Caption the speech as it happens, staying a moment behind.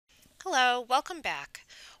Hello, welcome back.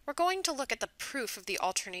 We're going to look at the proof of the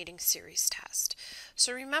alternating series test.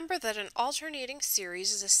 So remember that an alternating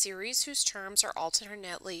series is a series whose terms are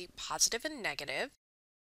alternately positive and negative.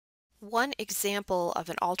 One example of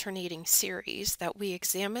an alternating series that we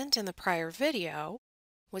examined in the prior video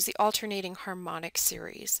was the alternating harmonic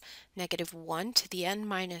series, -1 to the n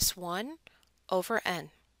minus 1 over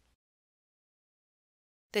n.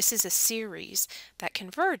 This is a series that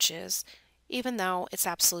converges even though its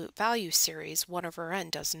absolute value series 1 over n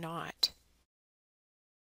does not.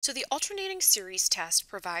 So the alternating series test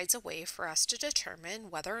provides a way for us to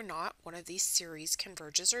determine whether or not one of these series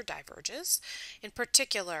converges or diverges, in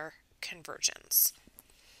particular convergence.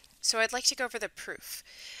 So I'd like to go over the proof.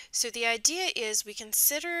 So the idea is we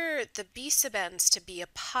consider the b sub n's to be a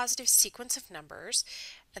positive sequence of numbers,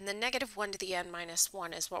 and the -1 to the n minus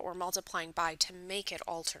 1 is what we're multiplying by to make it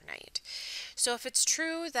alternate. So if it's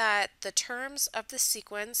true that the terms of the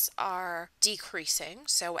sequence are decreasing,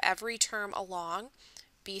 so every term along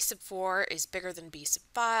b sub 4 is bigger than b sub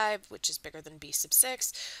 5, which is bigger than b sub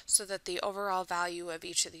 6, so that the overall value of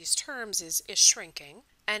each of these terms is shrinking,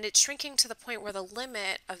 and it's shrinking to the point where the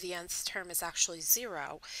limit of the nth term is actually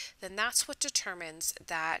 0, then that's what determines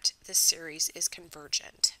that the series is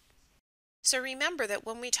convergent. So remember that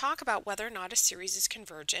when we talk about whether or not a series is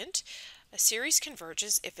convergent, a series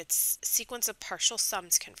converges if its sequence of partial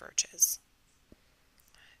sums converges.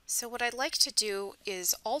 So what I'd like to do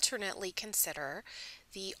is alternately consider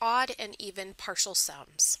the odd and even partial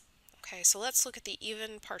sums. Okay, so let's look at the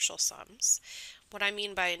even partial sums. What I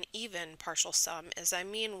mean by an even partial sum is I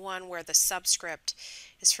mean one where the subscript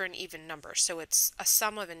is for an even number. So it's a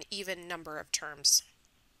sum of an even number of terms.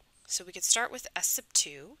 So we could start with s sub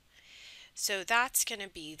 2. So that's going to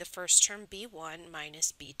be the first term b1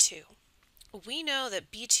 minus b2. We know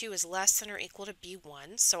that b2 is less than or equal to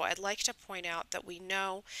b1, so I'd like to point out that we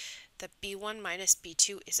know that b1 minus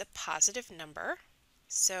b2 is a positive number,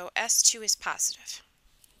 so s2 is positive.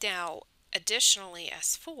 Now, additionally,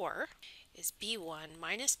 s4 is b1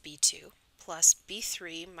 minus b2 plus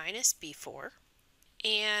b3 minus b4,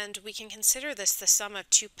 and we can consider this the sum of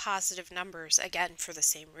two positive numbers, again for the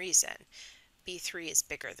same reason. b3 is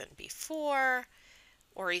bigger than b4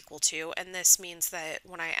 or equal to, and this means that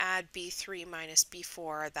when I add b3 minus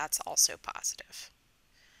b4, that's also positive.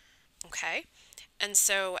 Okay, and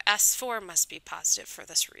so s4 must be positive for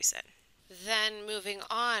this reason. Then moving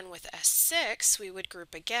on with s6, we would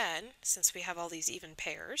group again since we have all these even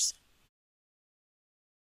pairs.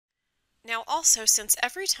 Now also, since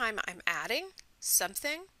every time I'm adding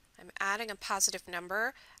something, I'm adding a positive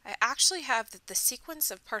number, I actually have the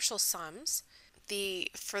sequence of partial sums.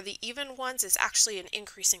 For the even ones is actually an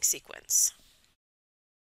increasing sequence.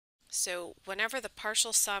 So whenever the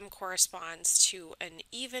partial sum corresponds to an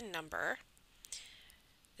even number,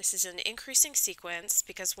 this is an increasing sequence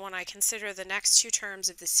because when I consider the next two terms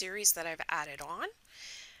of the series that I've added on,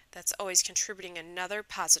 that's always contributing another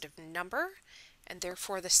positive number, and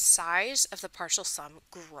therefore the size of the partial sum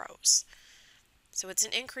grows. So it's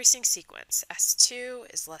an increasing sequence. S2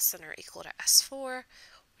 is less than or equal to S4,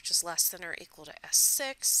 which is less than or equal to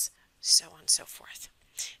S6, so on and so forth.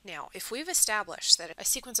 Now, if we've established that a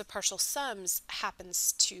sequence of partial sums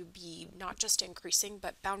happens to be not just increasing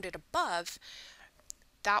but bounded above,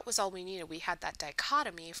 that was all we needed. We had that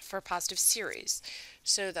dichotomy for a positive series.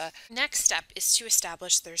 So the next step is to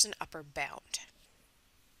establish there's an upper bound.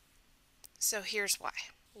 So here's why.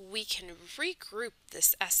 We can regroup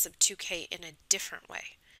this s sub 2k in a different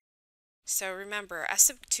way. So remember, s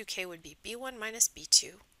sub 2k would be b1 minus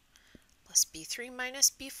b2 plus b3 minus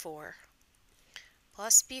b4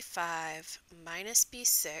 plus b5 minus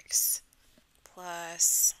b6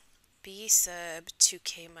 plus b sub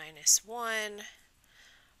 2k minus 1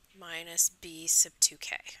 minus b sub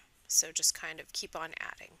 2k. So just kind of keep on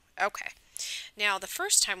adding. Okay. Now the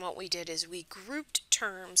first time what we did is we grouped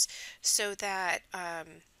terms so that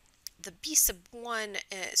the b sub 1,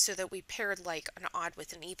 so that we paired like an odd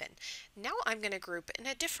with an even. Now I'm going to group in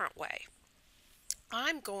a different way.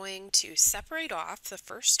 I'm going to separate off the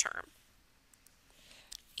first term,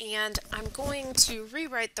 and I'm going to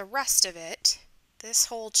rewrite the rest of it, this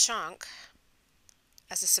whole chunk,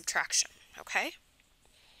 as a subtraction, okay?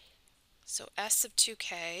 So s sub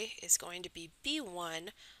 2k is going to be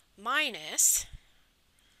b1 minus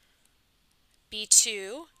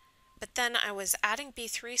b2, but then I was adding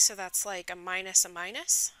b3, so that's like a minus,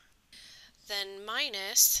 then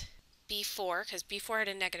minus b4, because b4 had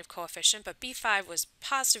a negative coefficient, but b5 was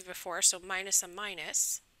positive before, so minus a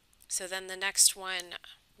minus. So then the next one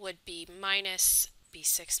would be minus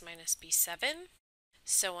b6 minus b7,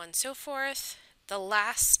 so on and so forth. The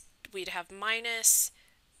last, we'd have minus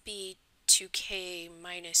b2k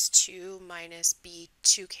minus 2 minus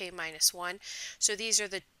b2k minus 1. So these are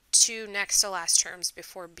the two next to last terms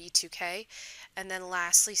before b2k, and then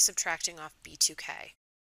lastly subtracting off b2k.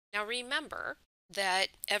 Now remember that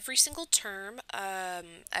every single term,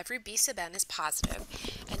 every b sub n is positive,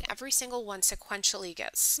 and every single one sequentially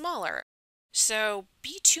gets smaller. So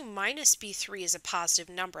b2 minus b3 is a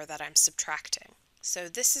positive number that I'm subtracting. So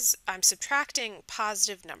I'm subtracting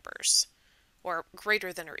positive numbers, or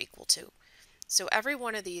greater than or equal to. So every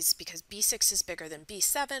one of these, because b6 is bigger than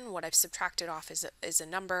b7, what I've subtracted off is a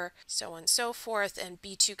number, so on and so forth, and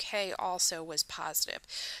b2k also was positive.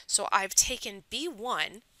 So I've taken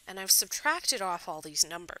b1 and I've subtracted off all these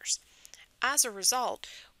numbers. As a result,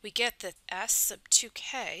 we get that s sub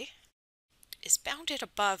 2k is bounded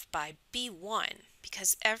above by b1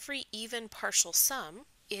 because every even partial sum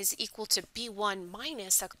is equal to b1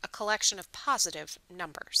 minus a collection of positive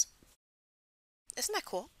numbers. Isn't that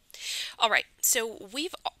cool? All right, so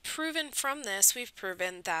we've proven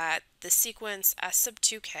that the sequence s sub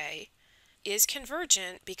 2k is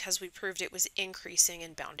convergent because we proved it was increasing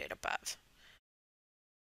and bounded above.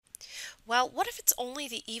 Well, what if it's only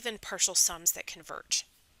the even partial sums that converge?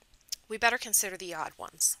 We better consider the odd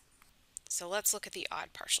ones. So let's look at the odd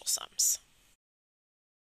partial sums.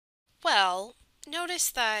 Well,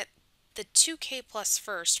 notice that the 2k plus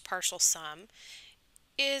first partial sum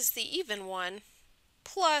is the even one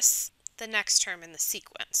plus the next term in the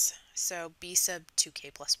sequence, so b sub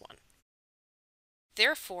 2k plus 1.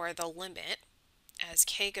 Therefore, the limit as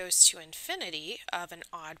k goes to infinity of an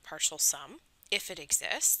odd partial sum, if it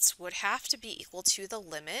exists, would have to be equal to the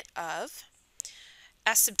limit of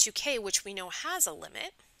s sub 2k, which we know has a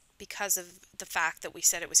limit because of the fact that we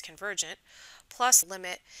said it was convergent, plus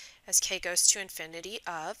limit as k goes to infinity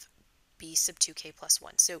of b sub 2k plus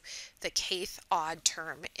 1, so the kth odd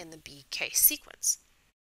term in the bk sequence.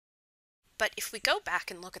 But if we go back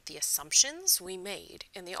and look at the assumptions we made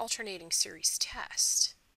in the alternating series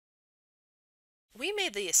test, we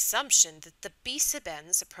made the assumption that the b sub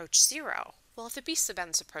n's approach 0. Well, if the b sub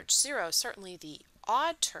n's approach 0, certainly the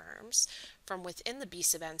odd terms from within the b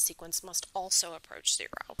sub n sequence must also approach 0.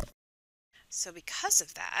 So because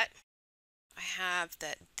of that, I have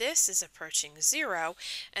that this is approaching 0,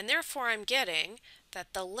 and therefore I'm getting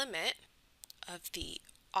that the limit of the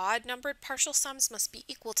odd numbered partial sums must be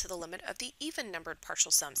equal to the limit of the even numbered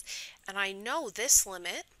partial sums. And I know this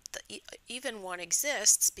limit, the even one,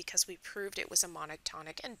 exists because we proved it was a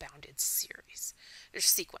monotonic and bounded series or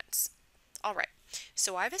sequence. All right,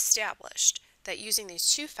 so I've established that using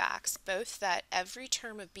these two facts, both that every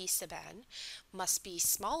term of b sub n must be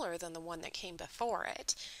smaller than the one that came before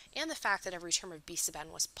it, and the fact that every term of b sub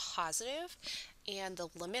n was positive, and the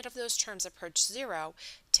limit of those terms approached 0,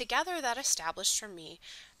 together that established for me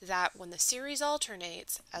that when the series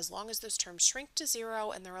alternates, as long as those terms shrink to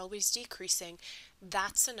 0 and they're always decreasing,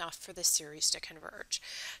 that's enough for the series to converge.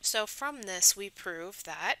 So from this, we prove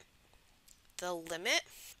that the limit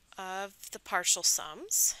of the partial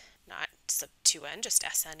sums, not sub 2n, just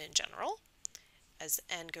Sn in general, as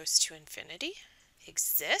n goes to infinity,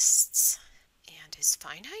 exists and is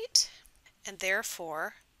finite, and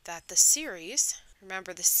therefore that the series,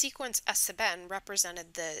 remember the sequence S sub n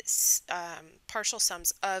represented the partial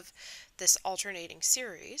sums of this alternating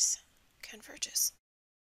series, converges.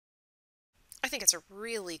 I think it's a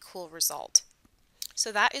really cool result.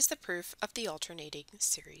 So that is the proof of the alternating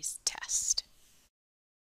series test.